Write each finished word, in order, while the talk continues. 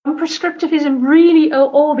prescriptivism really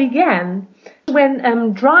all began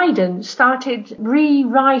when Dryden started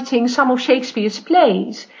rewriting some of Shakespeare's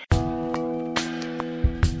plays.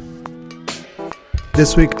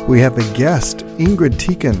 This week we have a guest, Ingrid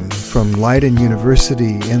Tieken from Leiden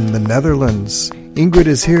University in the Netherlands. Ingrid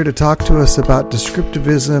is here to talk to us about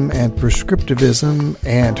descriptivism and prescriptivism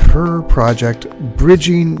and her project,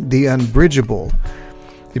 Bridging the Unbridgeable.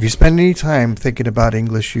 If you spend any time thinking about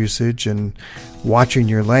English usage and watching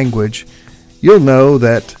your language, you'll know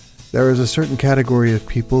that there is a certain category of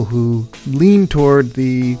people who lean toward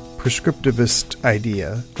the prescriptivist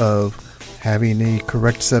idea of having a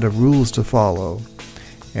correct set of rules to follow.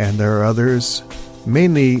 And there are others,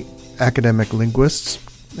 mainly academic linguists,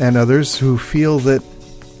 and others who feel that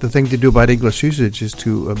the thing to do about English usage is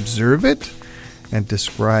to observe it and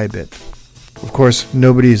describe it. Of course,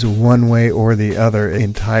 nobody's one way or the other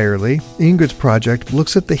entirely. Ingrid's project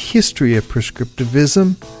looks at the history of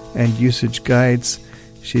prescriptivism and usage guides.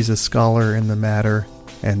 She's a scholar in the matter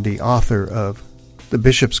and the author of The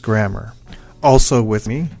Bishop's Grammar. Also with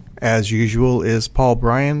me, as usual, is Paul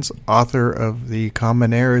Bryans, author of the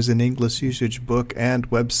Common Errors in English Usage book and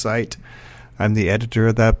website. I'm the editor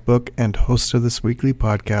of that book and host of this weekly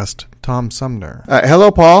podcast, Tom Sumner.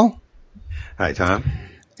 Hello, Paul. Hi, Tom.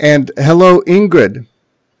 And hello, Ingrid.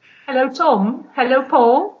 Hello, Tom. Hello,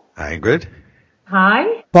 Paul. Hi, Ingrid.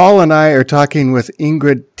 Hi. Paul and I are talking with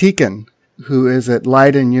Ingrid Tieken, who is at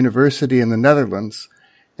Leiden University in the Netherlands,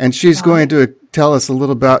 and she's going to tell us a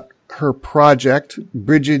little about her project,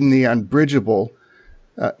 Bridging the Unbridgeable.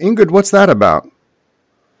 Ingrid, what's that about?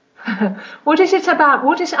 What is it about?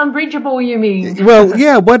 What is unbridgeable, you mean? Well,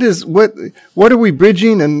 yeah, what are we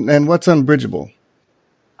bridging and what's unbridgeable?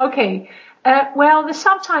 Okay. Well, the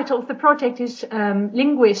subtitle of the project is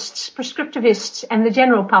Linguists, Prescriptivists, and the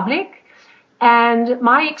General Public. And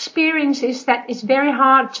my experience is that it's very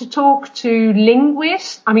hard to talk to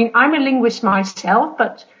linguists. I mean, I'm a linguist myself,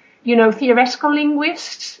 but, theoretical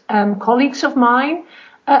linguists, colleagues of mine,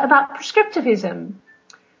 about prescriptivism.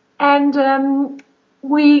 And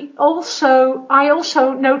I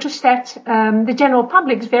also noticed that the general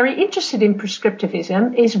public is very interested in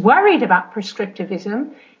prescriptivism, is worried about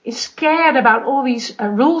prescriptivism, is scared about all these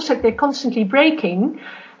rules that they're constantly breaking.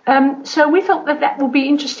 So we thought that would be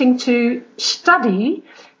interesting to study.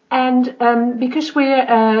 And because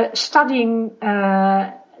we're studying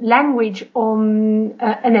language on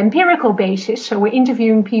an empirical basis, so we're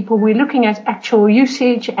interviewing people, we're looking at actual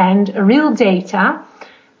usage and real data.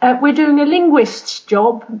 We're doing a linguist's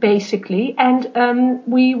job, basically, and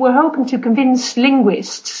we were hoping to convince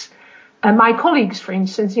linguists, my colleagues, for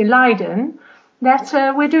instance, in Leiden, that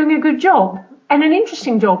we're doing a good job, and an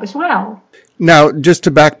interesting job as well. Now, just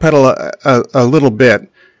to backpedal a little bit,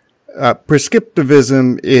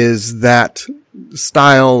 prescriptivism is that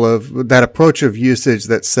style of, that approach of usage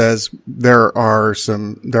that says there are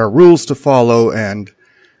rules to follow, and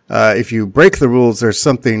if you break the rules, there's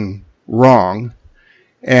something wrong.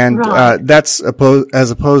 And right. That's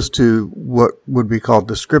as opposed to what would be called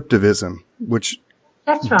descriptivism, which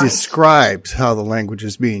That's right. describes how the language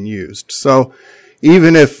is being used. So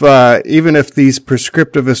even if these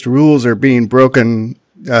prescriptivist rules are being broken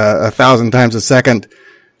 1,000 times a second,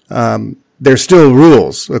 they're still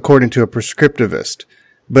rules according to a prescriptivist.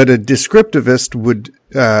 But a descriptivist would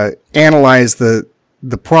analyze the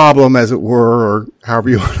problem, as it were, or however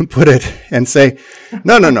you want to put it, and say,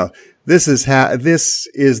 no. This is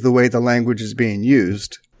the way the language is being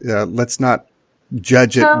used. Let's not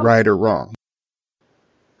judge it right or wrong.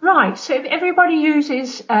 Right. So if everybody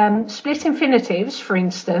uses split infinitives, for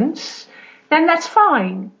instance, then that's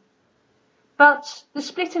fine. But the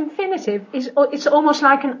split infinitive it's almost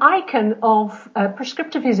like an icon of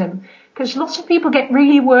prescriptivism, because lots of people get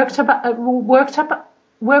really worked up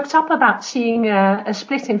about seeing a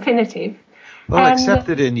split infinitive. Well, except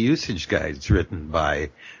that in usage guides written by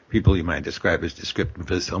people you might describe as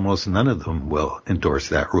descriptivists, almost none of them will endorse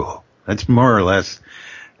that rule. That's more or less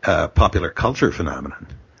a popular culture phenomenon.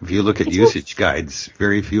 If you look at usage guides,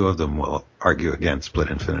 very few of them will argue against split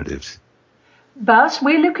infinitives. But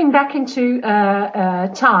we're looking back into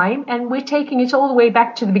time, and we're taking it all the way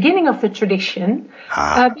back to the beginning of the tradition,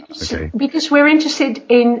 because we're interested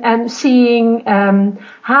in seeing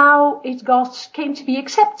how it came to be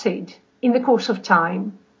accepted in the course of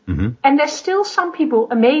time. Mm-hmm. And there's still some people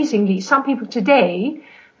today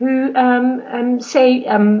who say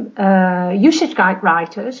usage guide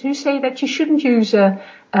writers who say that you shouldn't use a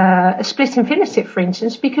split infinitive, for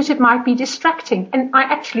instance, because it might be distracting. And I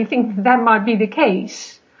actually think that might be the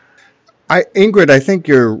case. Ingrid, I think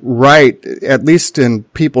you're right, at least in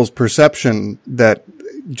people's perception, that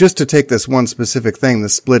just to take this one specific thing, the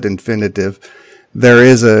split infinitive, there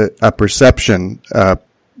is a perception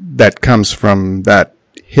that comes from that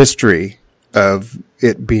history of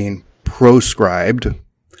it being proscribed,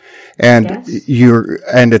 and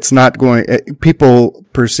and it's not going. People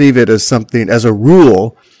perceive it as something, as a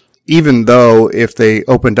rule, even though if they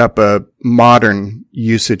opened up a modern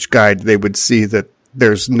usage guide, they would see that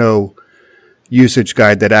there's no usage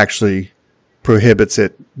guide that actually prohibits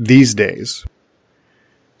it these days.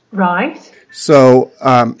 Right. So,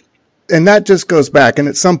 and that just goes back, and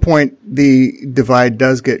at some point the divide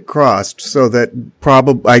does get crossed, so that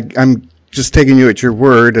I'm just taking you at your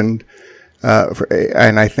word, and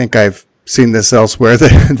I think I've seen this elsewhere,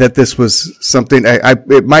 that this was something,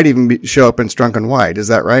 it might even show up in Strunk and White, is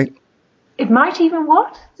that right? It might even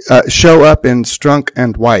what? Show up in Strunk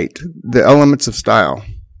and White, the elements of style.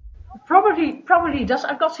 Probably does.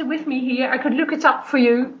 I've got it with me here. I could look it up for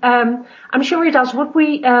you. I'm sure it does.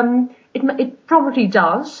 It probably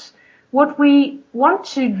does. What we want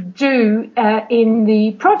to do in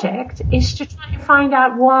the project is to try to find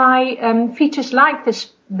out why features like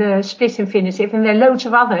the split infinitive, and there are loads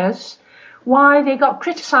of others, why they got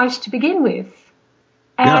criticized to begin with.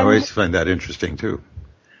 I always find that interesting too.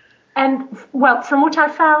 And well, from what I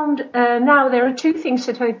found now, there are two things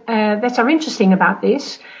that are interesting about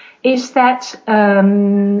this. Is that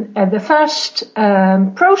the first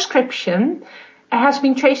proscription has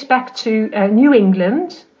been traced back to New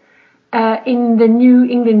England, in the New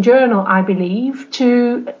England Journal, I believe,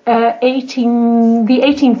 to the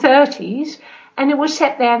 1830s, and it was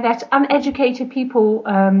said there that uneducated people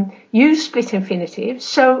use split infinitives.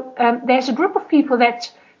 So there's a group of people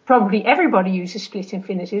that probably everybody uses split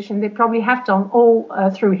infinitives, and they probably have done all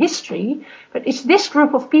through history. But it's this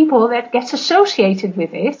group of people that gets associated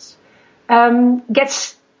with it,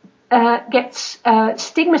 gets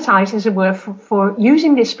stigmatized, as it were, for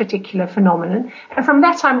using this particular phenomenon. And from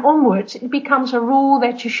that time onwards, it becomes a rule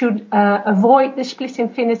that you should avoid the split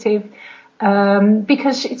infinitive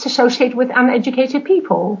because it's associated with uneducated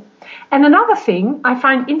people. And another thing I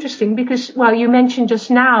find interesting, because, well, you mentioned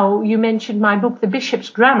my book, The Bishop's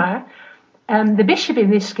Grammar. The bishop in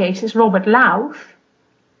this case is Robert Louth,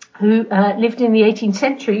 who lived in the 18th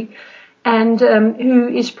century, and who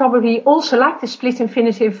is probably also, like the split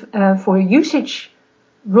infinitive for usage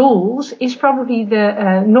rules, is probably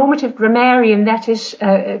the normative grammarian that is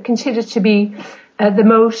considered to be the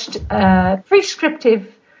most prescriptive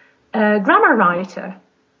grammar writer.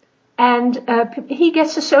 And he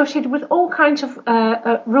gets associated with all kinds of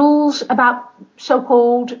rules about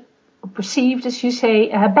so-called, or perceived, as you say,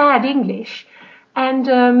 bad English.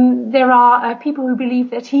 And there are people who believe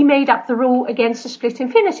that he made up the rule against the split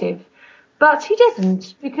infinitive. But he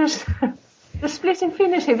didn't, because the split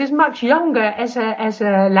infinitive is much younger as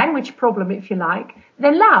a language problem, if you like,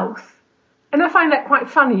 than Louth. And I find that quite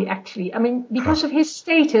funny, actually. I mean, because of his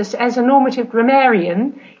status as a normative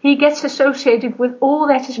grammarian, he gets associated with all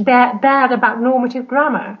that is bad about normative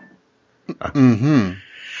grammar. Mm-hmm.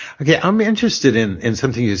 Okay, I'm interested in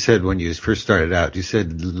something you said when you first started out. You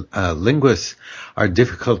said linguists are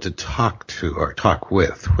difficult to talk to or talk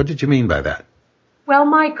with. What did you mean by that? Well,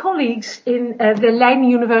 my colleagues in the Leiden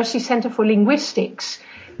University Center for Linguistics,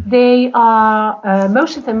 they are,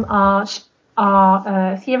 most of them are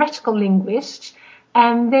theoretical linguists,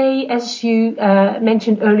 and they, as you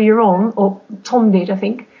mentioned earlier on, or Tom did, I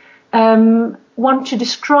think, want to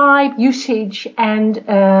describe usage, and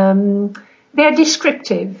they're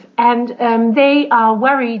descriptive, and they are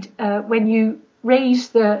worried when you raise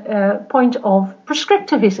the point of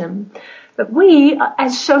prescriptivism. But we,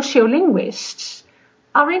 as sociolinguists,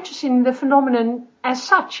 are interested in the phenomenon as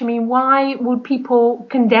such. I mean, why would people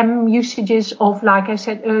condemn usages of, like I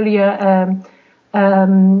said earlier,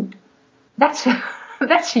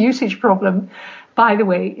 that's a usage problem, by the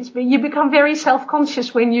way. You become very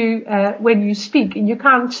self-conscious when you speak, and you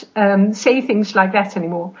can't say things like that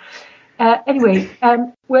anymore. Anyway,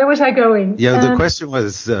 where was I going? Yeah, the question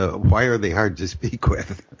was, why are they hard to speak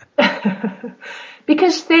with?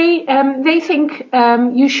 Because they think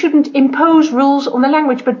you shouldn't impose rules on the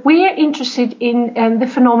language, but we're interested in the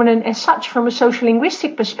phenomenon as such from a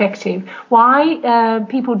sociolinguistic perspective. Why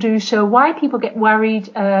people do so, why people get worried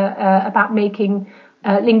about making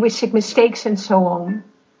linguistic mistakes and so on.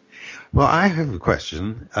 Well, I have a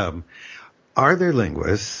question. Are there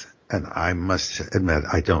linguists, and I must admit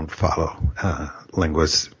I don't follow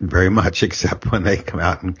linguists very much except when they come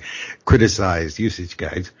out and criticize usage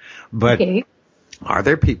guides, but okay. Are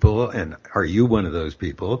there people, and are you one of those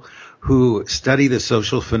people, who study the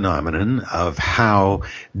social phenomenon of how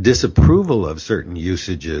disapproval of certain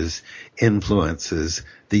usages influences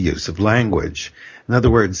the use of language? In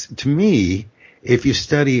other words, to me, if you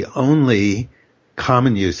study only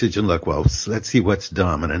common usage and look, well, let's see what's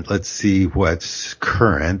dominant, let's see what's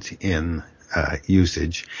current in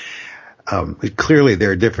usage. Clearly,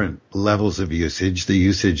 there are different levels of usage. The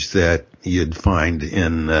usage that you'd find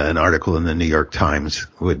in an article in the New York Times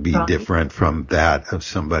would be different from that of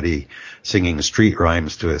somebody singing street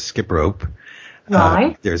rhymes to a skip rope.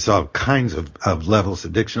 Right. There's all kinds of levels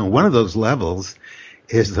of diction. One of those levels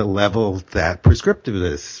is the level that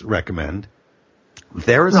prescriptivists recommend.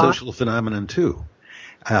 They're a social phenomenon, too.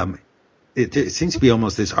 It seems to be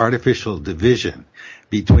almost this artificial division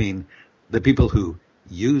between the people who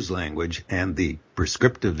use language and the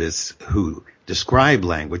prescriptivists who describe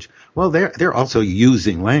language. Well, they're also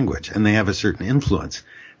using language, and they have a certain influence.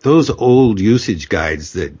 Those old usage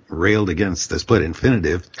guides that railed against the split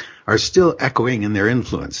infinitive are still echoing in their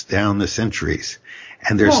influence down the centuries.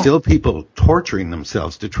 And there's still people torturing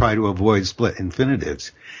themselves to try to avoid split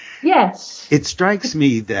infinitives. Yes. It strikes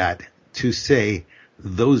me that to say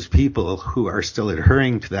those people who are still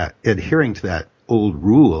adhering to that old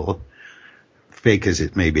rule, fake as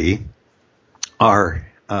it may be, are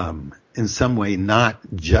in some way not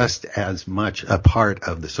just as much a part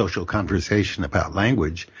of the social conversation about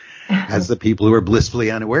language as the people who are blissfully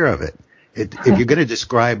unaware of it. If you're going to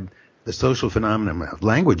describe the social phenomenon of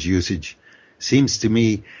language usage, seems to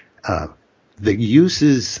me the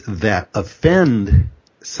uses that offend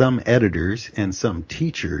some editors and some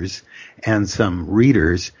teachers and some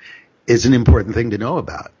readers is an important thing to know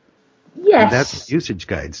about. Yes. And that's what usage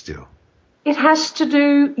guides do. It has to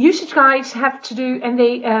do, usage guides have to do, and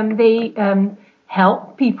they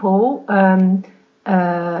help people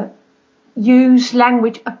use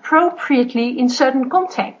language appropriately in certain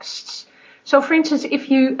contexts. So, for instance, if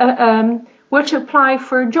you were to apply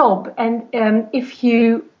for a job, and if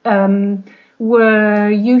you were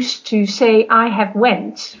used to say "I have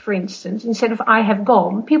went," for instance, instead of "I have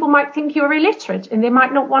gone," people might think you're illiterate, and they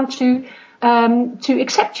might not want to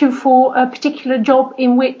accept you for a particular job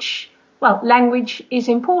in which, well, language is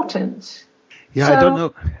important. Yeah, so, I don't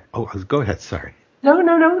know. Oh, go ahead. Sorry. No.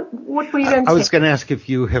 What were you going to say? I was going to ask if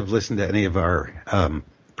you have listened to any of our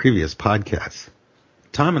previous podcasts.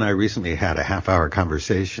 Tom and I recently had a half-hour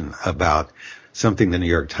conversation about something the New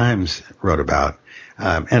York Times wrote about,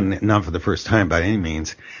 and not for the first time by any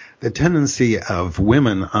means, the tendency of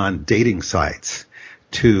women on dating sites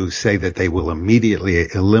to say that they will immediately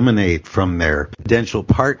eliminate from their potential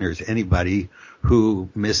partners anybody who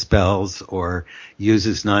misspells or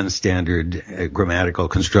uses non-standard grammatical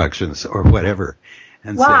constructions or whatever.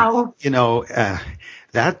 And wow. say,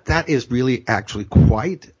 that is really actually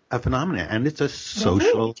quite a phenomenon, and it's a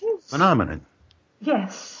social phenomenon.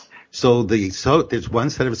 Yes. So there's one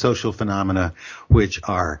set of social phenomena which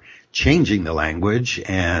are changing the language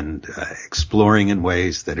and exploring in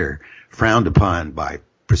ways that are frowned upon by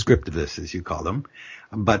prescriptivists, as you call them.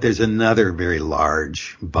 But there's another very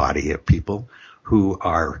large body of people who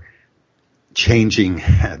are changing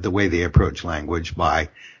the way they approach language by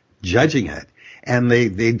judging it. And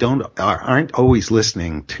they aren't always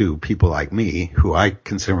listening to people like me, who I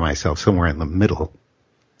consider myself somewhere in the middle,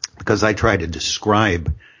 because I try to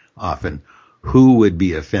describe often who would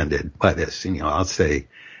be offended by this. And, I'll say,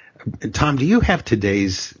 Tom, do you have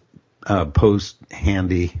today's post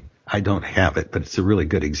handy? I don't have it, but it's a really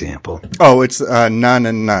good example. Oh, it's none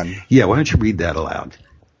and none. Yeah, why don't you read that aloud?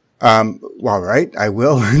 All right, I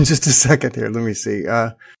will in just a second here. Let me see.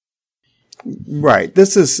 Right.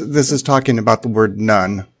 This is talking about the word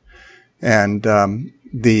none and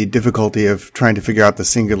the difficulty of trying to figure out the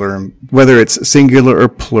singular, whether it's singular or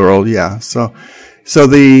plural. Yeah. So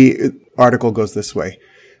the article goes this way.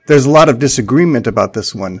 There's a lot of disagreement about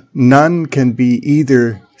this one. None can be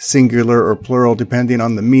either singular or plural depending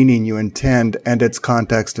on the meaning you intend and its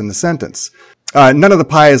context in the sentence. None of the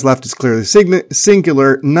pie is left is clearly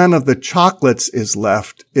singular. None of the chocolates is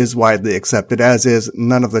left is widely accepted, as is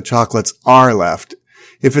none of the chocolates are left.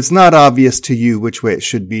 If it's not obvious to you which way it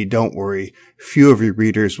should be, don't worry. Few of your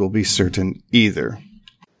readers will be certain either.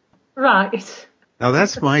 Right. Now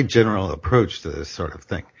that's my general approach to this sort of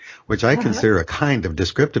thing, which I consider a kind of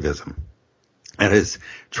descriptivism. And is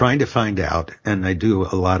trying to find out, and I do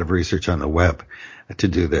a lot of research on the web to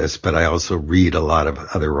do this, but I also read a lot of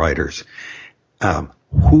other writers.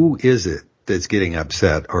 Who is it that's getting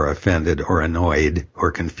upset or offended or annoyed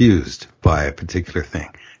or confused by a particular thing?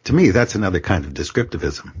 To me, that's another kind of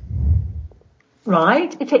descriptivism.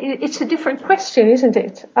 Right. It's a different question, isn't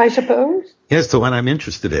it? I suppose. Yes, the one I'm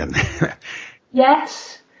interested in.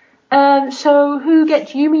 Yes. So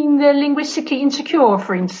you mean the linguistically insecure,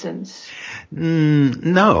 for instance?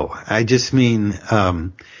 No, I just mean,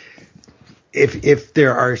 if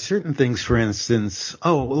there are certain things, for instance,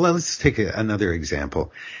 let's take another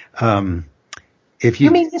example. If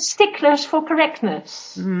you mean the sticklers for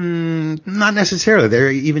correctness? Not necessarily. There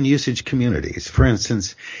are even usage communities. For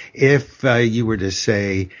instance, if you were to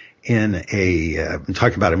say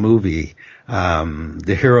talking about a movie,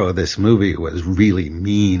 the hero of this movie was really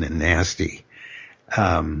mean and nasty,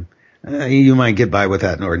 you might get by with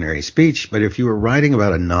that in ordinary speech. But if you were writing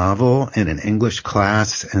about a novel in an English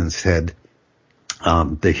class and said,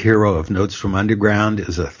 the hero of Notes from Underground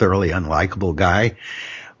is a thoroughly unlikable guy,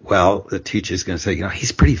 well, the teacher's going to say,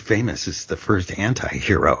 he's pretty famous. It's the first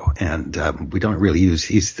anti-hero. And we don't really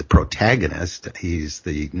he's the protagonist. He's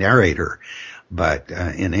the narrator. But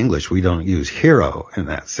in English, we don't use hero in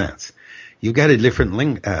that sense. You've got a different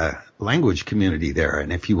language community there.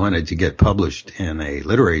 And if you wanted to get published in a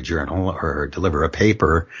literary journal or deliver a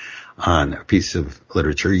paper on a piece of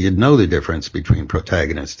literature, you'd know the difference between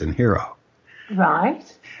protagonist and hero. Right.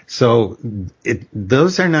 So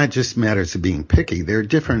those are not just matters of being picky. They're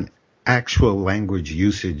different actual language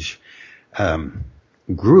usage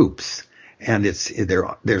groups, and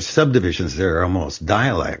they're subdivisions. They're almost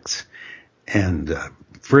dialects. And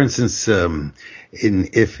for instance,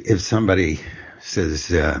 if somebody says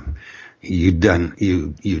you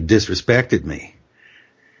disrespected me,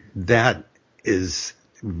 that is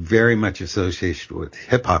very much associated with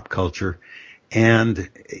hip hop culture, and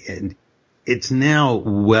it's now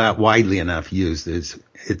widely enough used.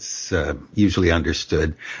 It's usually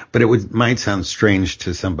understood, but it might sound strange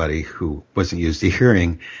to somebody who wasn't used to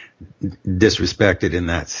hearing disrespected in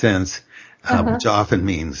that sense, which often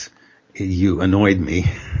means you annoyed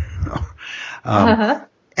me.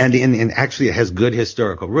 And actually it has good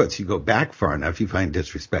historical roots. You go back far enough, you find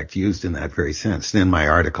disrespect used in that very sense. And in my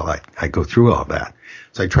article, I go through all that.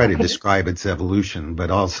 So I try to describe its evolution, but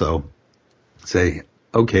also say,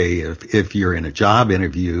 okay, if you're in a job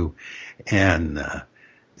interview and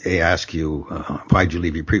they ask you, why'd you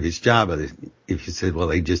leave your previous job? If you said, well,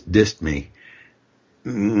 they just dissed me,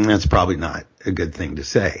 that's probably not a good thing to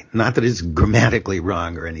say. Not that it's grammatically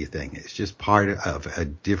wrong or anything. It's just part of a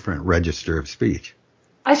different register of speech.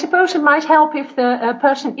 I suppose it might help if the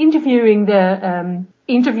person interviewing the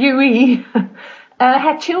interviewee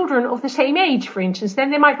had children of the same age, for instance.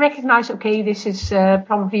 Then they might recognize, okay, this is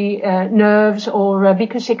probably nerves, or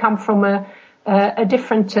because they come from a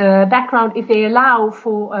different background, if they allow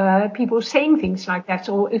for people saying things like that,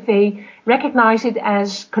 or if they recognize it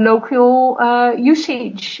as colloquial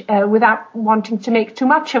usage without wanting to make too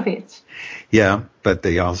much of it. Yeah, but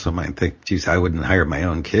they also might think, geez, I wouldn't hire my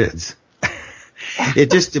own kids.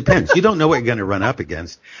 It just depends. You don't know what you're going to run up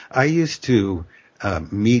against. I used to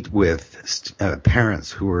meet with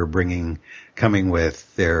parents who were coming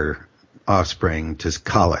with their offspring to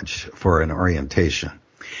college for an orientation.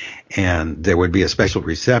 And there would be a special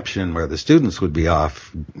reception where the students would be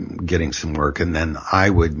off getting some work, and then I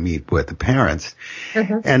would meet with the parents.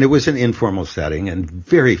 And it was an informal setting, and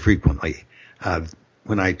very frequently,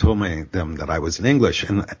 when I told them that I was in English,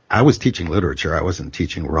 and I was teaching literature, I wasn't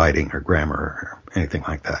teaching writing or grammar or anything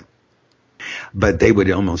like that. But they would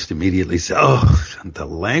almost immediately say, oh, the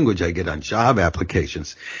language I get on job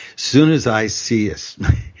applications, soon as I see a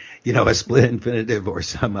split infinitive or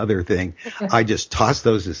some other thing, I just toss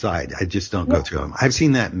those aside. I just don't go through them. I've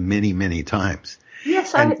seen that many, many times.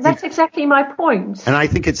 Yes, that's exactly my point. And I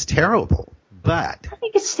think it's terrible, but I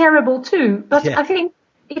think it's terrible too. But yeah. I think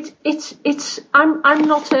I'm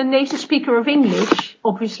not a native speaker of English,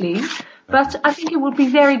 obviously, but I think it would be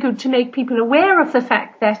very good to make people aware of the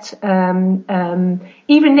fact that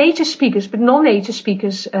even native speakers, but non-native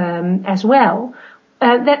speakers as well,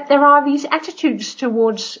 that there are these attitudes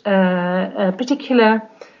towards particular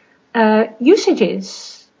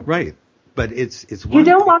usages. Right, but it's you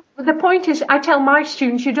don't want. The point is, I tell my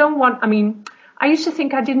students, you don't want. I mean, I used to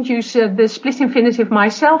think I didn't use the split infinitive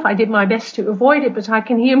myself. I did my best to avoid it, but I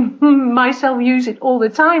can hear myself use it all the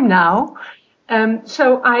time now.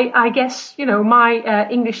 So I guess, my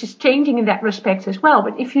English is changing in that respect as well.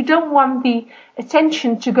 But if you don't want the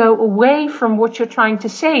attention to go away from what you're trying to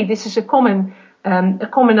say, this is a common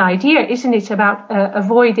idea, isn't it, about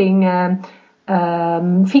avoiding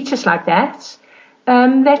features like that,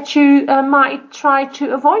 that you might try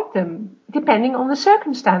to avoid them, depending on the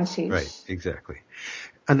circumstances. Right, exactly.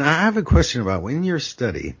 And I have a question about when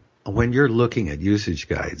you're looking at usage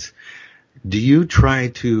guides, Do you try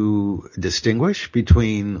to distinguish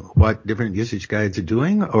between what different usage guides are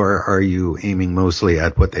doing, or are you aiming mostly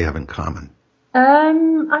at what they have in common?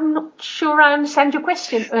 I'm not sure I understand your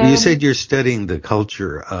question. You said you're studying the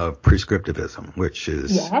culture of prescriptivism, which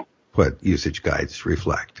is what usage guides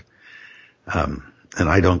reflect. And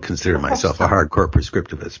I don't consider myself a hardcore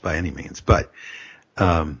prescriptivist by any means, but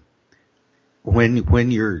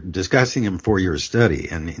when you're discussing them for your study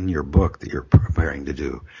and in your book that you're preparing to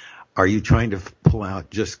do, are you trying to pull out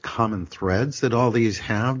just common threads that all these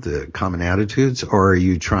have, the common attitudes, or are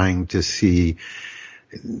you trying to see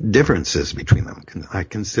differences between them? I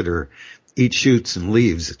consider Eat, Shoots, and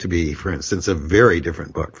Leaves to be, for instance, a very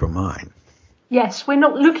different book from mine. Yes, we're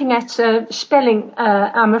not looking at spelling,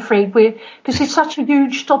 I'm afraid, because it's such a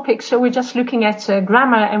huge topic, so we're just looking at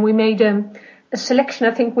grammar, and we made a selection.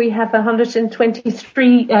 I think we have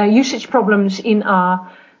 123 usage problems in our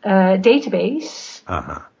database.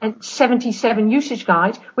 And 77 usage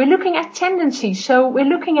guides. We're looking at tendencies. So we're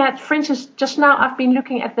looking at, for instance, just now I've been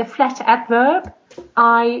looking at the flat adverb.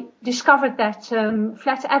 I discovered that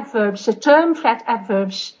flat adverbs, the term flat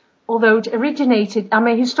adverbs, although it originated, I'm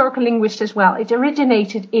a historical linguist as well, it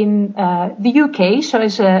originated in the UK, so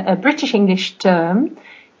as a British English term.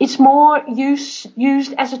 It's more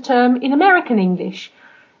used as a term in American English.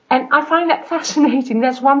 And I find that fascinating.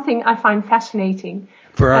 That's one thing I find fascinating.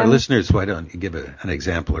 For our listeners, why don't you give an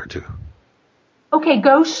example or two? Okay,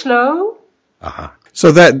 go slow.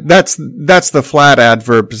 So that's the flat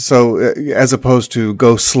adverb. So as opposed to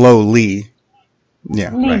go slowly. Yeah.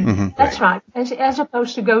 Right. Mm-hmm. That's right. As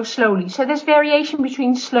opposed to go slowly. So there's variation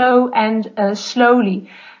between slow and slowly.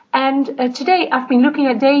 And today I've been looking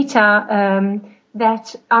at data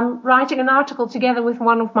that I'm writing an article together with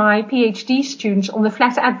one of my PhD students on the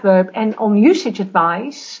flat adverb and on usage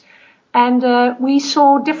advice. And we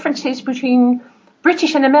saw differences between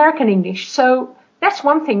British and American English. So that's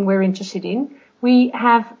one thing we're interested in. We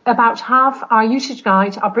have about half our usage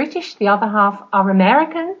guides are British, the other half are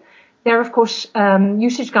American. There are, of course,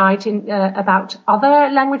 usage guides about other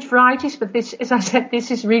language varieties, but this, as I said,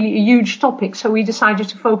 this is really a huge topic, so we decided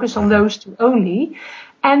to focus on those two only.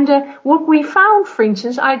 And what we found, for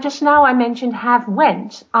instance, I mentioned have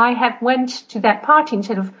went. I have went to that party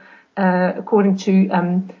instead of according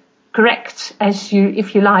to correct, if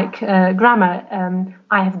you like, grammar.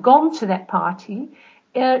 I have gone to that party.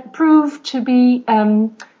 Proved to be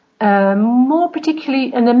more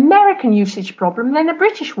particularly an American usage problem than a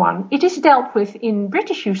British one. It is dealt with in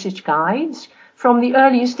British usage guides from the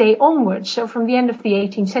earliest day onwards, so from the end of the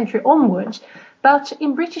 18th century onwards. But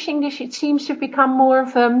in British English, it seems to have become more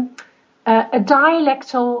of a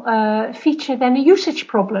dialectal feature than a usage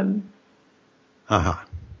problem.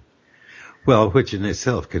 Well, which in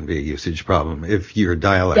itself can be a usage problem if your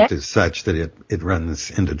dialect is such that it runs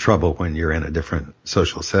into trouble when you're in a different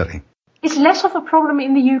social setting. It's less of a problem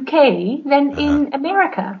in the UK than in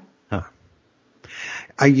America.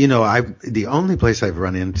 The only place I've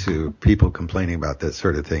run into people complaining about that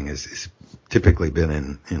sort of thing is typically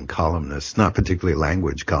been in columnists, not particularly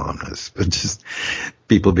language columnists, but just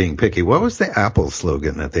people being picky. What was the Apple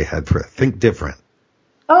slogan that they had for it? Think different.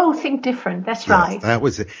 Oh, think different. That's right. That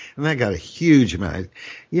was it. And that got a huge amount.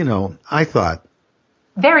 I thought.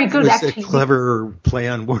 Very good, it was actually. A clever play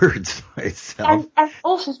on words myself. And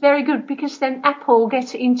also it's very good because then Apple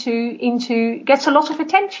gets gets a lot of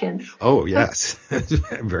attention. Oh, yes.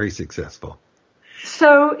 Very successful.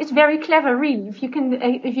 So it's very clever, really, if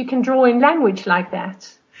you can draw in language like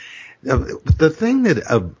that. The thing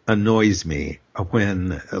that annoys me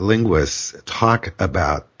when linguists talk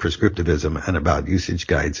about prescriptivism and about usage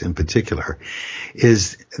guides in particular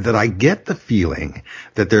is that I get the feeling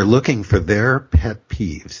that they're looking for their pet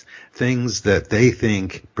peeves, things that they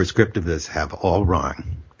think prescriptivists have all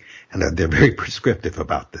wrong, and they're very prescriptive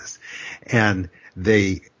about this. And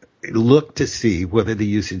they look to see whether the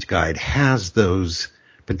usage guide has those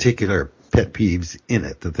particular pet peeves in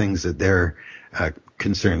it, the things that they're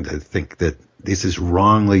concerned to think that this is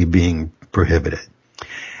wrongly being prohibited.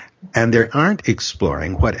 And they aren't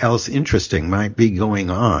exploring what else interesting might be going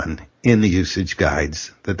on in the usage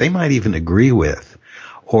guides that they might even agree with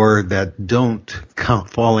or that don't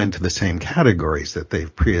fall into the same categories that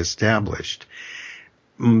they've pre-established.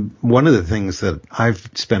 One of the things that I've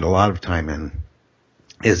spent a lot of time in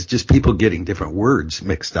is just people getting different words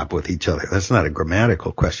mixed up with each other. That's not a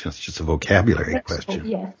grammatical question. It's just a vocabulary question.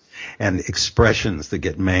 Yes. And expressions that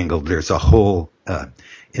get mangled. There's a whole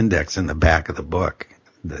index in the back of the book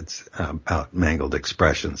that's about mangled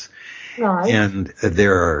expressions. Right. And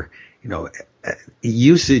there are,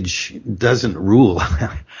 usage doesn't rule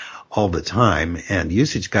all the time, and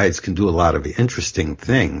usage guides can do a lot of interesting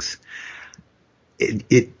things.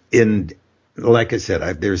 like I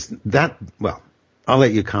said, there's that. Well, I'll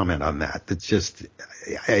let you comment on that. It's just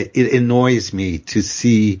it annoys me to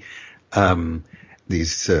see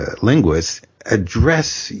these linguists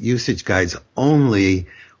address usage guides only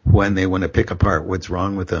when they want to pick apart what's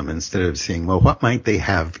wrong with them, instead of seeing, well, what might they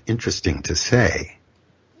have interesting to say?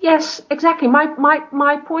 Yes, exactly.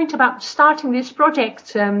 My point about starting this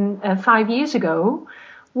project 5 years ago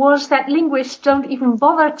was that linguists don't even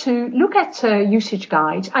bother to look at usage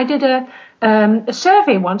guides. I did a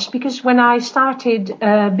survey once, because when I started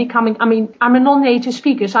I'm a non-native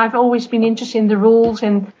speaker, so I've always been interested in the rules,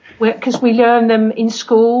 and because we learn them in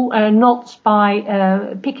school, not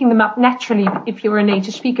by picking them up naturally if you're a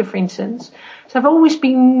native speaker, for instance. So I've always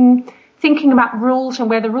been thinking about rules and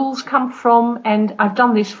where the rules come from, and I've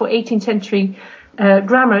done this for 18th century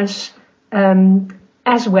grammars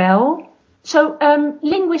as well. So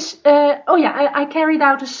linguists, I carried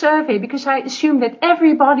out a survey because I assumed that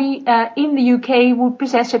everybody in the UK would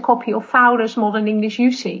possess a copy of Fowler's Modern English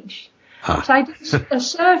Usage. Huh. So I did a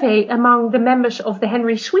survey among the members of the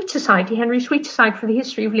Henry Sweet Society for the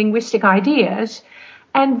History of Linguistic Ideas,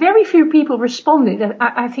 and very few people responded.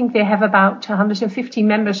 I think they have about 150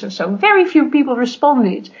 members or so. Very few people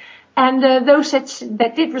responded. And those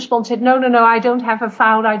that did respond said, no, I don't have a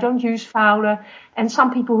Fowler, I don't use Fowler. And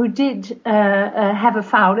some people who did have a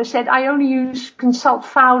Fowler said, I only consult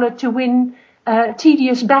Fowler to win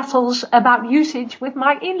tedious battles about usage with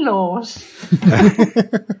my in-laws.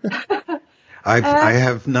 I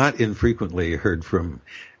have not infrequently heard from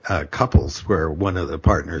couples where one of the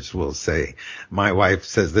partners will say, my wife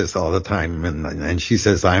says this all the time, and she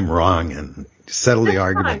says I'm wrong, and settle the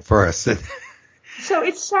argument for us. So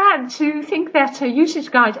it's sad to think that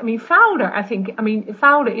usage guide, Fowler,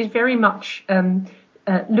 Fowler is very much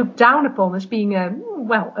looked down upon as being a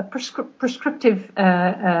prescriptive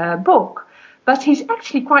book, but he's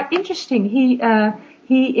actually quite interesting. He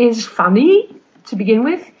is funny to begin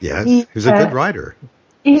with. Yes, he's a good writer.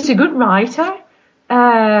 He's a good writer.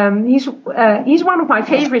 He's one of my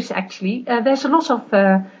favorites, actually. There's a lot of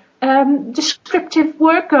descriptive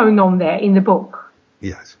work going on there in the book.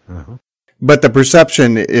 Yes. Uh-huh. But the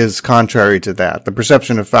perception is contrary to that. The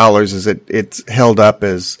perception of Fowler's is it's held up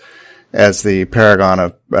as the paragon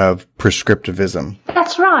of prescriptivism.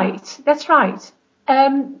 That's right.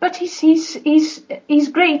 But he's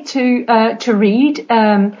great to read.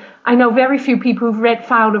 I know very few people who've read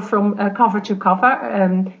Fowler from cover to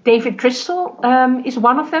cover. David Crystal is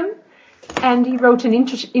one of them, and he wrote an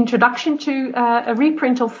introduction to a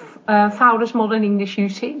reprint of Fowler's Modern English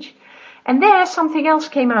Usage. And there, something else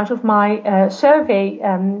came out of my survey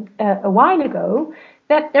a while ago,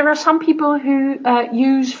 that there are some people who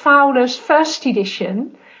use Fowler's first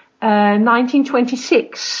edition,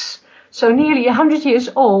 1926, so nearly 100 years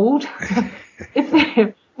old, if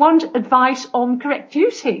they want advice on correct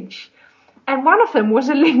usage. And one of them was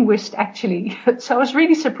a linguist, actually. So I was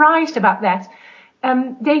really surprised about that.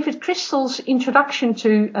 David Crystal's introduction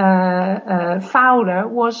to Fowler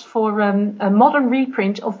was for a modern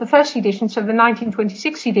reprint of the first edition, so the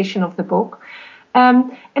 1926 edition of the book.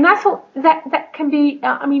 And I thought that can be,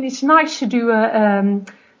 it's nice to do a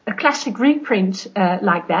classic reprint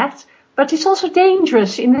like that, but it's also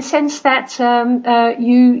dangerous in the sense that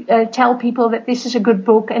you tell people that this is a good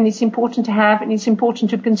book and it's important to have and it's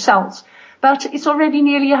important to consult. But it's already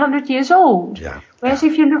nearly 100 years old. Yeah. Whereas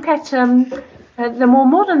if you look at the more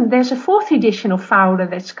modern, there's a fourth edition of Fowler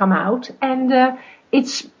that's come out, and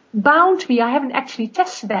it's bound to be, I haven't actually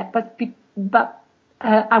tested that, but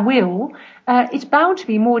I will, it's bound to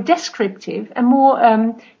be more descriptive and more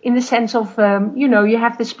in the sense of, you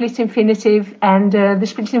have the split infinitive, and the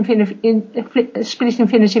split infinitive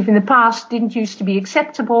in the past didn't used to be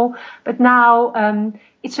acceptable, but now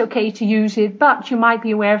it's okay to use it, but you might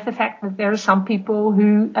be aware of the fact that there are some people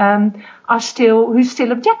who still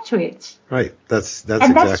object to it. Right. That's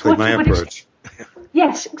exactly my approach.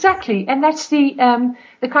 Yes, exactly. And that's the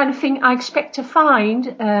kind of thing I expect to find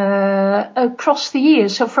across the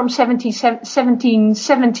years. So from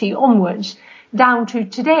 1770 onwards down to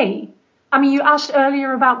today. You asked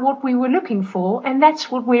earlier about what we were looking for, and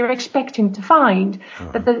that's what we're expecting to find.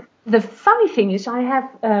 Uh-huh. But the funny thing is, I have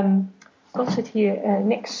got it here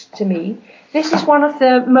next to me. This is one of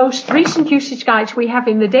the most recent usage guides we have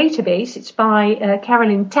in the database. It's by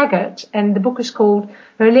Carolyn Taggart, and the book is called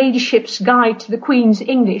Her Ladyship's Guide to the Queen's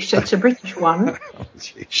English, so it's a British one.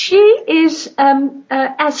 She is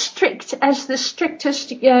as strict as the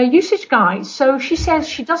strictest usage guides. So she says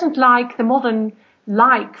she doesn't like the modern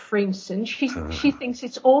for instance. She thinks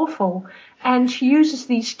it's awful, and she uses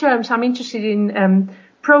these terms. I'm interested in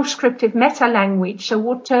proscriptive meta-language, so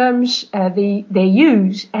what terms they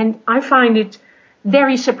use. And I find it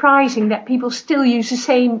very surprising that people still use the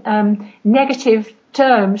same negative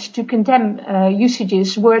terms to condemn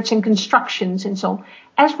usages, words and constructions and so on,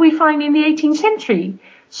 as we find in the 18th century.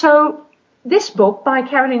 So this book by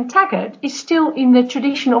Carolyn Taggart is still in the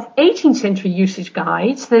tradition of 18th century usage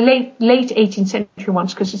guides, the late 18th century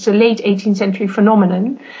ones, because it's a late 18th century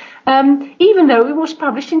phenomenon, even though it was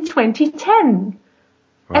published in 2010.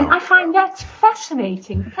 Wow. And I find that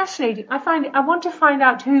fascinating. I want to find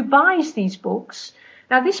out who buys these books.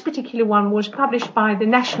 Now, this particular one was published by the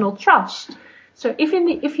National Trust. So if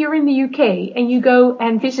you're in the UK and you go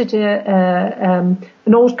and visit an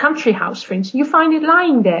old country house, for instance, you find it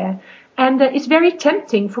lying there. And it's very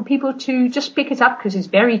tempting for people to just pick it up because it's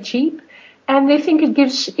very cheap. And they think it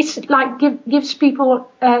gives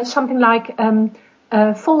people something like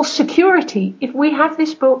false security. If we have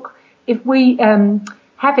this book, if we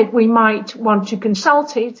have it, we might want to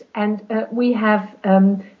consult it. And we have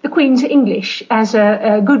the Queen's English as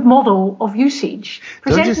a good model of usage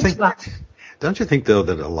presented to us. Don't you think, though,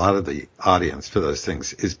 that a lot of the audience for those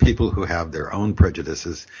things is people who have their own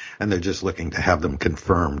prejudices and they're just looking to have them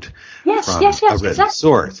confirmed from a read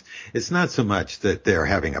source? It's not so much that they're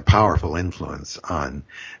having a powerful influence on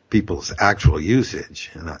people's actual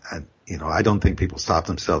usage. And I don't think people stop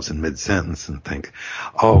themselves in mid-sentence and think,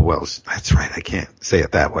 oh, well, that's right, I can't say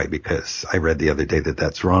it that way because I read the other day that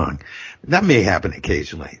that's wrong. That may happen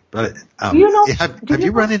occasionally, but have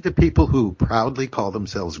you run into people who proudly call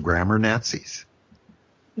themselves grammar Nazis?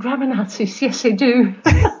 Grammar Nazis, yes, I do.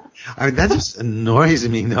 I mean, that just annoys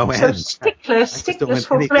me no end. Sticklers don't want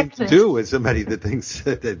for anything correctness. to do with somebody that thinks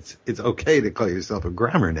that it's okay to call yourself a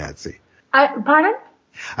grammar Nazi. Pardon?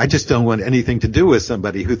 I just don't want anything to do with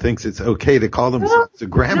somebody who thinks it's okay to call themselves a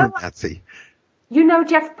grammar Nazi. You know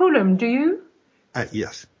Jeff Pullum, do you?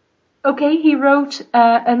 Yes. Okay, he wrote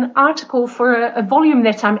an article for a volume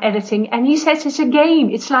that I'm editing, and he says it's a game.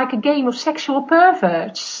 It's like a game of sexual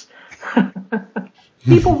perverts.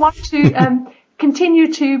 People want to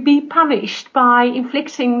continue to be punished by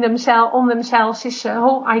inflicting on themselves this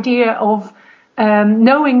whole idea of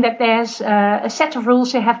knowing that there's a set of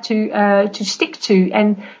rules they have to stick to,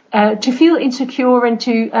 and to feel insecure and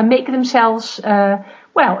to make themselves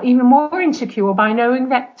even more insecure by knowing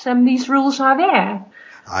that these rules are there.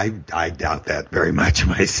 I doubt that very much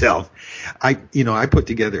myself. I put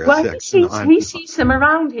together a section on... he sees them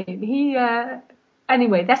around him.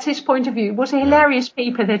 Anyway, that's his point of view. It was a hilarious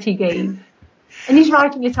paper that he gave. And he's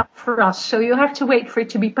writing it up for us, so you'll have to wait for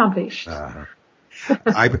it to be published.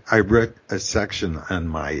 I wrote a section on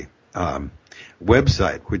my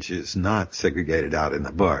website, which is not segregated out in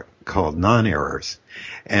the book, called Non-Errors.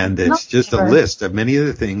 And it's just a list of many of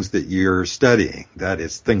the things that you're studying. That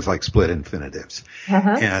is things like split infinitives.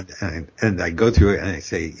 Uh-huh. And I go through it and I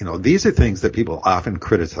say, these are things that people often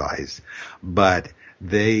criticize, but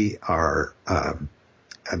they are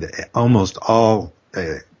almost all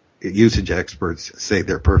usage experts say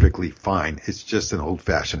they're perfectly fine. It's just an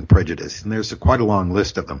old-fashioned prejudice. And there's quite a long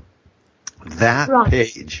list of them. That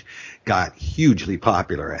page got hugely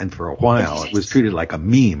popular, and for a while it was treated like a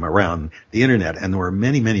meme around the internet, and there were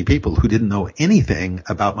many, many people who didn't know anything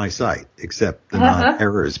about my site except the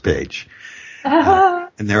non-errors page.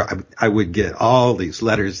 And there, I would get all these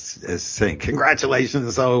letters saying,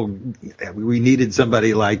 congratulations, we needed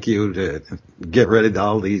somebody like you to get rid of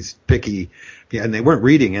all these picky, and they weren't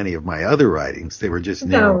reading any of my other writings. They were just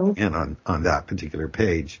narrowing in on that particular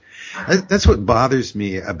page. That's what bothers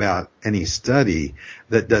me about any study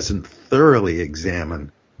that doesn't thoroughly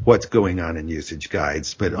examine what's going on in usage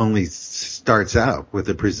guides, but only starts out with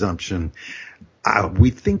the presumption we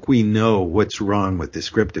think we know what's wrong with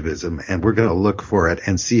descriptivism, and we're going to look for it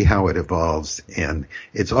and see how it evolves, and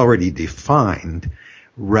it's already defined,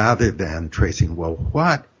 rather than tracing, well,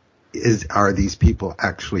 what are these people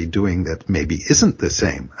actually doing that maybe isn't the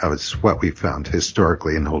same as what we found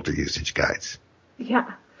historically in older usage guides?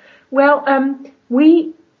 Yeah. Well,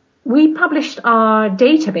 we published our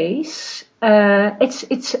database.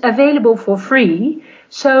 It's available for free,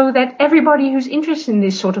 so that everybody who's interested in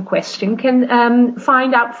this sort of question can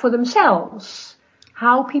find out for themselves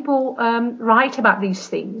how people write about these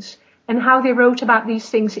things, and how they wrote about these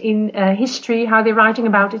things in history, how they're writing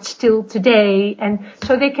about it still today, and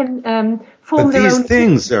so they can form their own. But these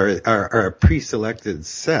things are a pre-selected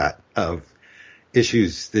set of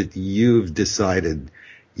issues that you've decided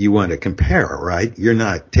you want to compare, right? You're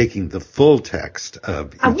not taking the full text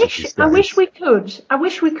of each of these I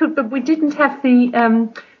wish we could, but we didn't have the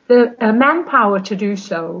manpower to do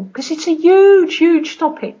so, because it's a huge, huge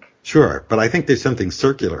topic. Sure, but I think there's something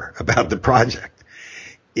circular about the project.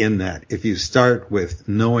 in that if you start with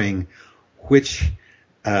knowing which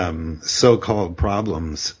so-called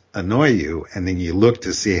problems annoy you, and then you look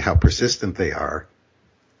to see how persistent they are,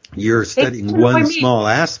 you're studying one small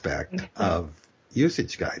aspect of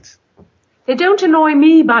usage guides. They don't annoy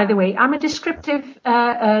me, by the way. I'm a descriptive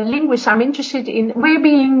linguist. I'm interested in, we're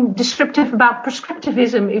being descriptive about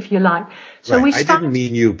prescriptivism, if you like. So right. I didn't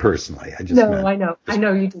mean you personally. I just meant I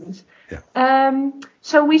know you didn't. Yeah.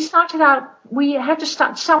 So we started out, we had to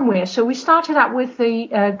start somewhere. So we started out with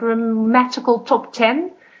the grammatical top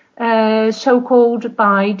 10, so-called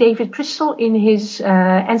by David Crystal in his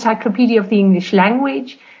Encyclopedia of the English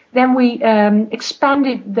Language. Then we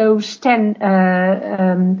expanded those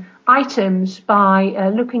 10 items by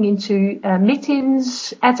looking into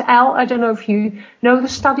Mittens et al. I don't know if you know the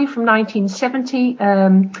study from 1970,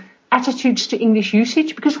 attitudes to English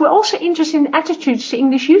usage, because we're also interested in attitudes to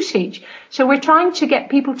English usage. So we're trying to get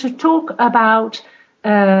people to talk about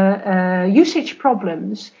usage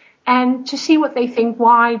problems and to see what they think,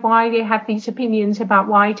 why they have these opinions about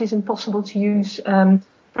why it is impossible to use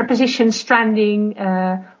preposition stranding,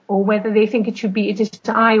 or whether they think it should be it is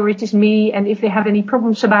I or it is me, and if they have any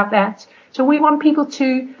problems about that. So we want people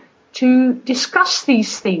to discuss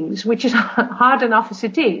these things, which is hard enough as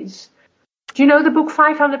it is. Do you know the book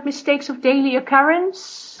 500 Mistakes of Daily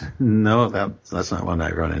Occurrence? No, that's not one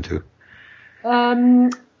I run into.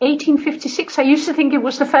 1856. I used to think it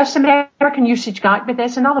was the first American usage guide, but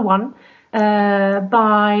there's another one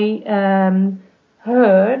by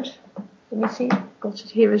Heard. Let me see, got it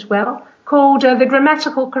here as well, called The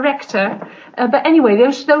Grammatical Corrector. But anyway,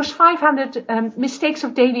 those 500 mistakes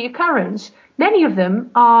of daily occurrence, many of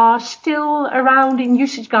them are still around in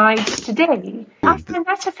usage guides today. I find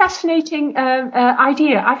that's a fascinating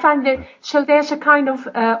idea. I find that, so there's a kind of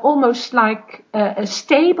almost like a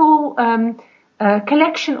stable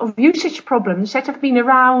collection of usage problems that have been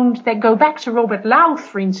around, that go back to Robert Louth,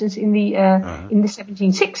 for instance, in the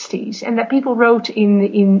 1760s, and that people wrote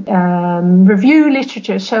in review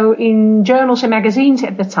literature, so in journals and magazines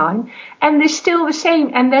at the time. And they're still the same,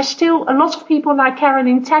 and there's still a lot of people like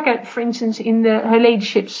Caroline Taggart, for instance, in Her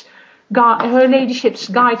Ladyship's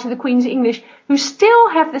Guide to the Queen's English, who still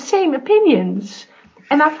have the same opinions.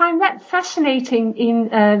 And I find that fascinating in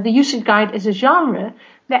the usage guide as a genre,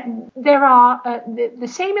 that there are the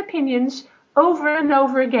same opinions over and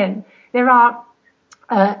over again. There are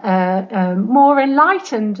more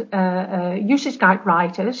enlightened usage guide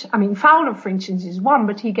writers. I mean, Fowler, for instance, is one,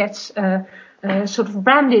 but he gets sort of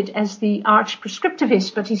branded as the arch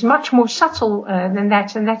prescriptivist, but he's much more subtle than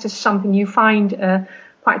that, and that is something you find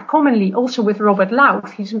quite commonly also with Robert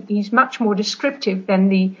Louth. He's much more descriptive than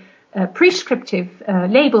the prescriptive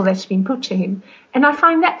label that's been put to him. And I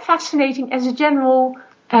find that fascinating as a general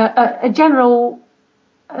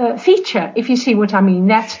feature, if you see what I mean,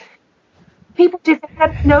 that people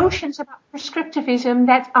develop notions about prescriptivism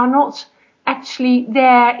that are not actually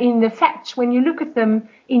there in the facts when you look at them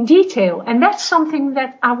in detail. And that's something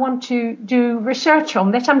that I want to do research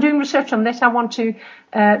on, that I'm doing research on, that I want to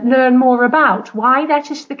learn more about, why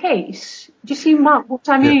that is the case. Do you see what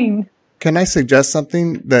I mean? Can I suggest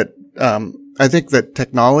something that I think that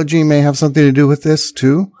technology may have something to do with this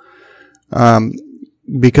too?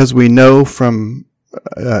 Because we know from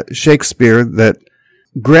Shakespeare that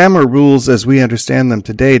grammar rules as we understand them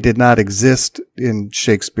today did not exist in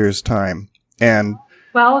Shakespeare's time. And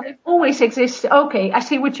well, they always exist. Okay, I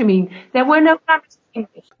see what you mean. There were no grammars in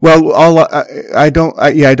English. Well, I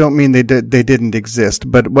don't mean they didn't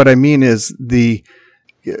exist, but what I mean is the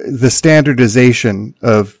standardization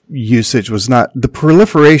of usage was not, the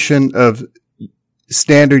proliferation of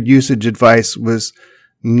standard usage advice was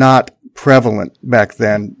not prevalent back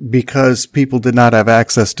then because people did not have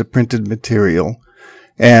access to printed material,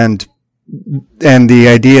 and the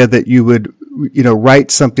idea that you would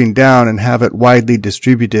write something down and have it widely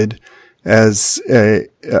distributed as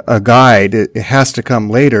a guide, it has to come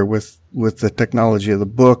later with the technology of the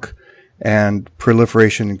book and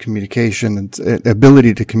proliferation and communication and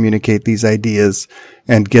ability to communicate these ideas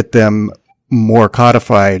and get them more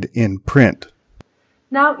codified in print.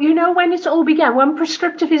 Now, when it all began, when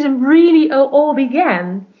prescriptivism really all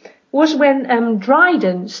began, was when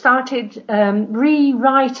Dryden started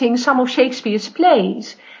rewriting some of Shakespeare's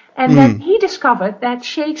plays. And then he discovered that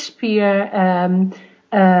Shakespeare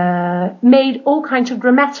made all kinds of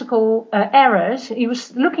grammatical errors. He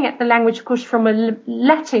was looking at the language, of course, from a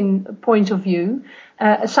Latin point of view,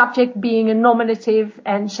 a subject being a nominative,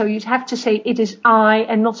 and so you'd have to say it is I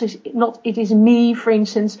and not it is me, for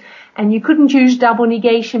instance. And you couldn't use double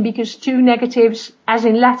negation because two negatives, as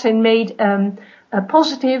in Latin, made a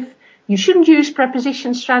positive. you shouldn't use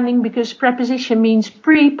preposition stranding because preposition means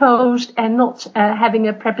pre, post, and not having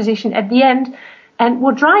a preposition at the end. And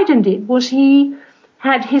what Dryden did was he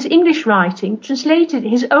had his English writing, translated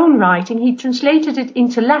his own writing, he translated it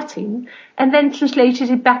into Latin, and then translated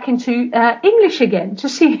it back into English again to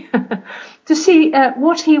see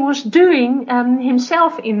what he was doing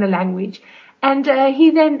himself in the language. And he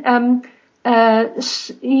then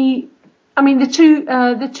the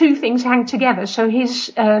two things hang together. So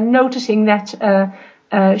he's noticing that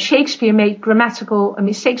Shakespeare made grammatical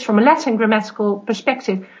mistakes from a Latin grammatical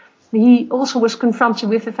perspective. He also was confronted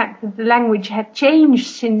with the fact that the language had changed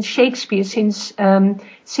since Shakespeare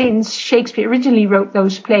originally wrote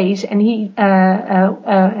those plays, and he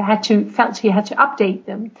felt he had to update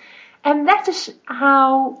them. And that is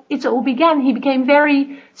how it all began. He became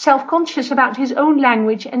very self-conscious about his own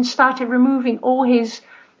language and started removing all his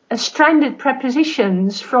stranded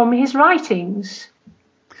prepositions from his writings.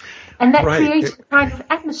 And that created a kind of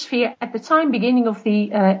atmosphere at the time, beginning of the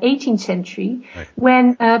 18th century,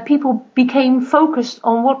 when people became focused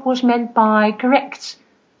on what was meant by correct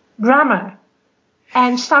grammar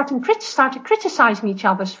and started criticizing each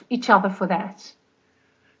other for that.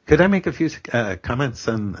 Could I make a few comments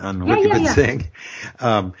on what you've been saying?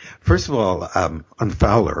 First of all, on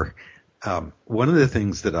Fowler, one of the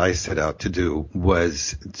things that I set out to do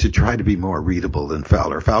was to try to be more readable than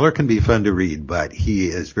Fowler. Fowler can be fun to read, but he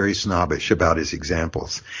is very snobbish about his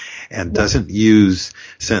examples and doesn't use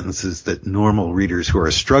sentences that normal readers who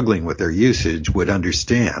are struggling with their usage would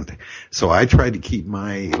understand. So I tried to keep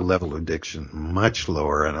my level of diction much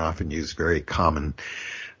lower and often use very common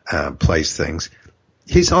place things.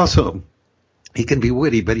 He can be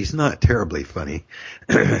witty, but he's not terribly funny.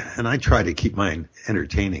 And I try to keep mine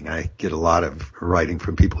entertaining. I get a lot of writing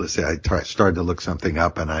from people who say, I started to look something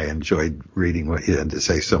up and I enjoyed reading what you had to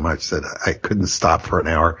say so much that I couldn't stop for an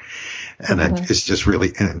hour. And it's just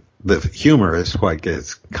really, and the humor is what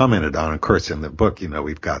gets commented on. Of course, in the book,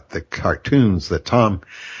 we've got the cartoons that Tom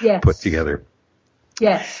put together.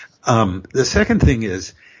 Yes. The second thing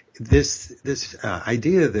is, this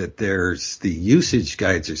idea that there's the usage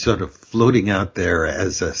guides are sort of floating out there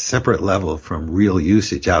as a separate level from real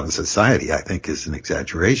usage out in society, I think is an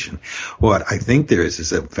exaggeration. What I think there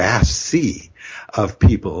is a vast sea of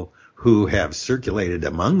people who have circulated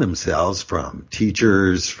among themselves, from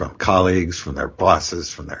teachers, from colleagues, from their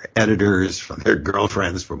bosses, from their editors, from their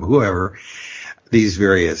girlfriends, from whoever, these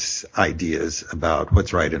various ideas about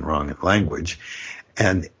what's right and wrong in language.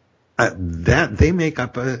 And that they make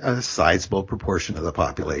up a sizable proportion of the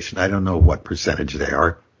population. I don't know what percentage they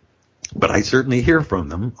are, but I certainly hear from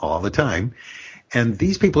them all the time. And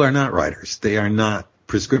these people are not writers. They are not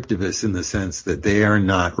prescriptivists in the sense that they are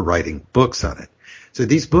not writing books on it. So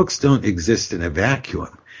these books don't exist in a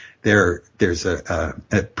vacuum. There's a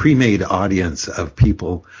pre-made audience of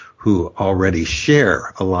people who already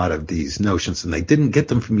share a lot of these notions, and they didn't get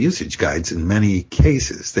them from usage guides in many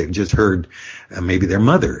cases. They've just heard maybe their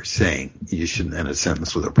mother saying you shouldn't end a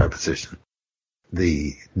sentence with a preposition.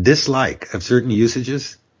 The dislike of certain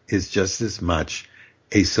usages is just as much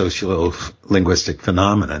a socio-linguistic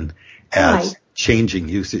phenomenon as changing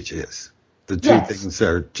usage is. The two things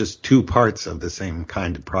are just two parts of the same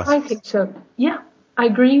kind of process. I think so. Yeah, I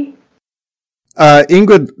agree.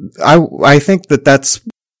 Ingrid, I think that's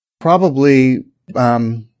probably,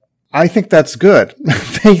 I think that's good.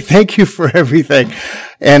 Thank you for everything.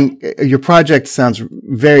 And your project sounds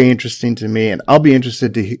very interesting to me, and I'll be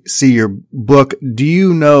interested to see your book. Do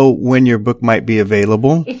you know when your book might be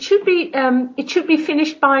available? It should be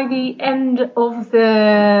finished by the end of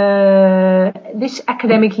this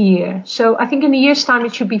academic year. So I think in a year's time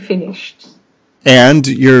it should be finished. And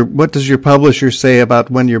what does your publisher say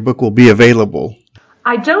about when your book will be available?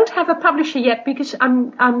 I don't have a publisher yet because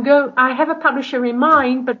I have a publisher in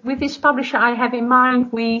mind, but with this publisher I have in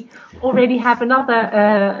mind, we already have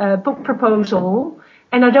another book proposal,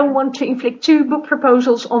 and I don't want to inflict two book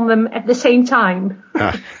proposals on them at the same time.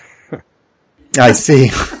 I see.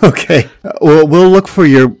 Okay. Well, we'll look for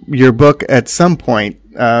your book at some point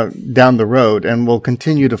down the road, and we'll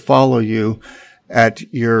continue to follow you at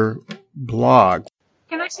your blog.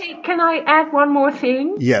 Can I add one more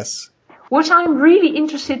thing? Yes. What I'm really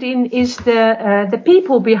interested in is the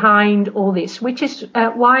people behind all this, which is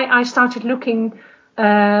why I started looking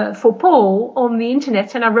for Paul on the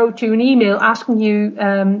internet, and I wrote you an email asking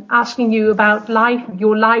you about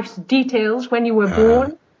your life's details, when you were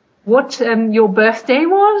born, what your birthday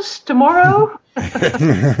was tomorrow.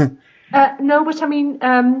 No, but I mean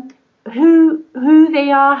who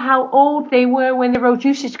they are, how old they were when they wrote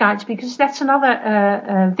usage guides, because that's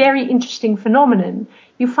another very interesting phenomenon.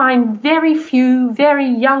 you find very few very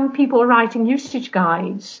young people writing usage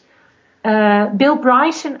guides. Bill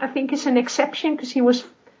Bryson, I think, is an exception because he was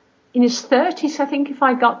in his 30s, I think, if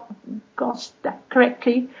I got that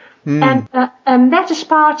correctly. And that is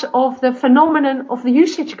part of the phenomenon of the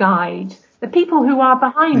usage guide, the people who are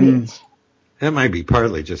behind it. That might be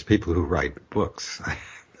partly just people who write books.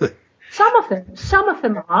 Some of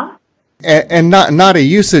them are. And not a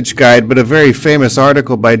usage guide, but a very famous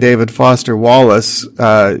article by David Foster Wallace,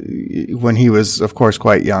 when he was, of course,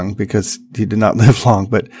 quite young, because he did not live long.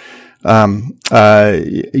 But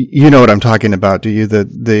you know what I'm talking about, do you?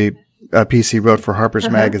 The piece he wrote for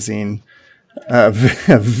Harper's Magazine,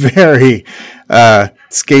 very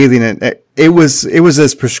scathing, and it was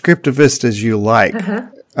as prescriptivist as you like.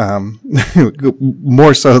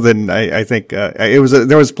 More so than I think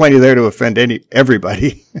there was plenty there to offend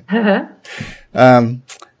everybody.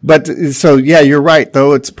 But so yeah, you're right.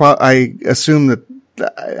 Though I assume that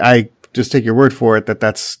I just take your word for it that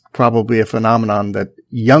that's probably a phenomenon that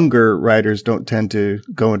younger writers don't tend to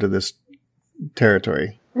go into this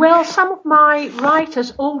territory. Well, some of my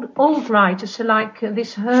writers, old writers, like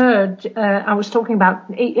this Hurd I was talking about,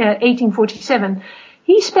 1847,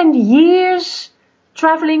 he spent years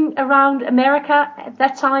traveling around America at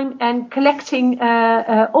that time and collecting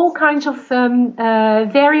all kinds of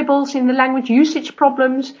variables in the language, usage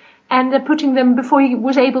problems, and putting them before he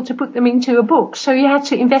was able to put them into a book. So he had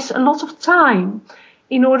to invest a lot of time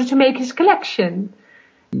in order to make his collection.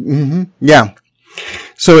 Mm-hmm. Yeah.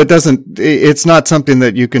 So it's not something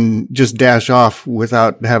that you can just dash off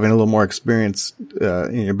without having a little more experience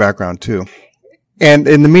in your background too. And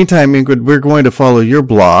in the meantime, Ingrid, we're going to follow your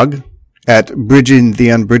blog at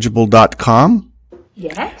bridgingtheunbridgeable.com.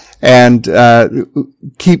 Yes. And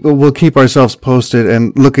we'll keep ourselves posted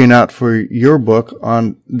and looking out for your book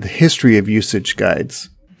on the history of usage guides.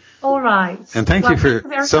 All right. And thank you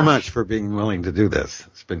so much for being willing to do this.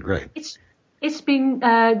 It's been great. It's been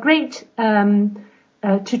great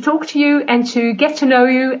to talk to you and to get to know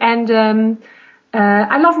you, and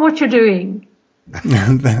I love what you're doing.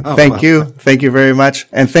 Thank you. Thank you very much.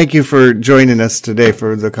 And thank you for joining us today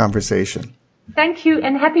for the conversation. Thank you,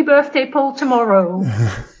 and happy birthday, Paul, tomorrow.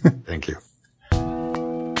 Thank you.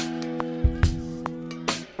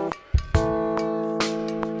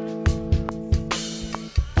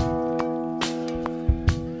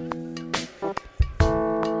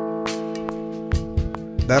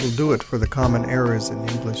 That'll do it for the Common Errors in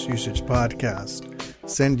English Usage podcast.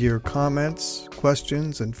 Send your comments,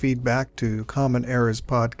 questions, and feedback to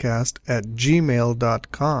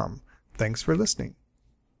commonerrorspodcast@gmail.com. Thanks for listening.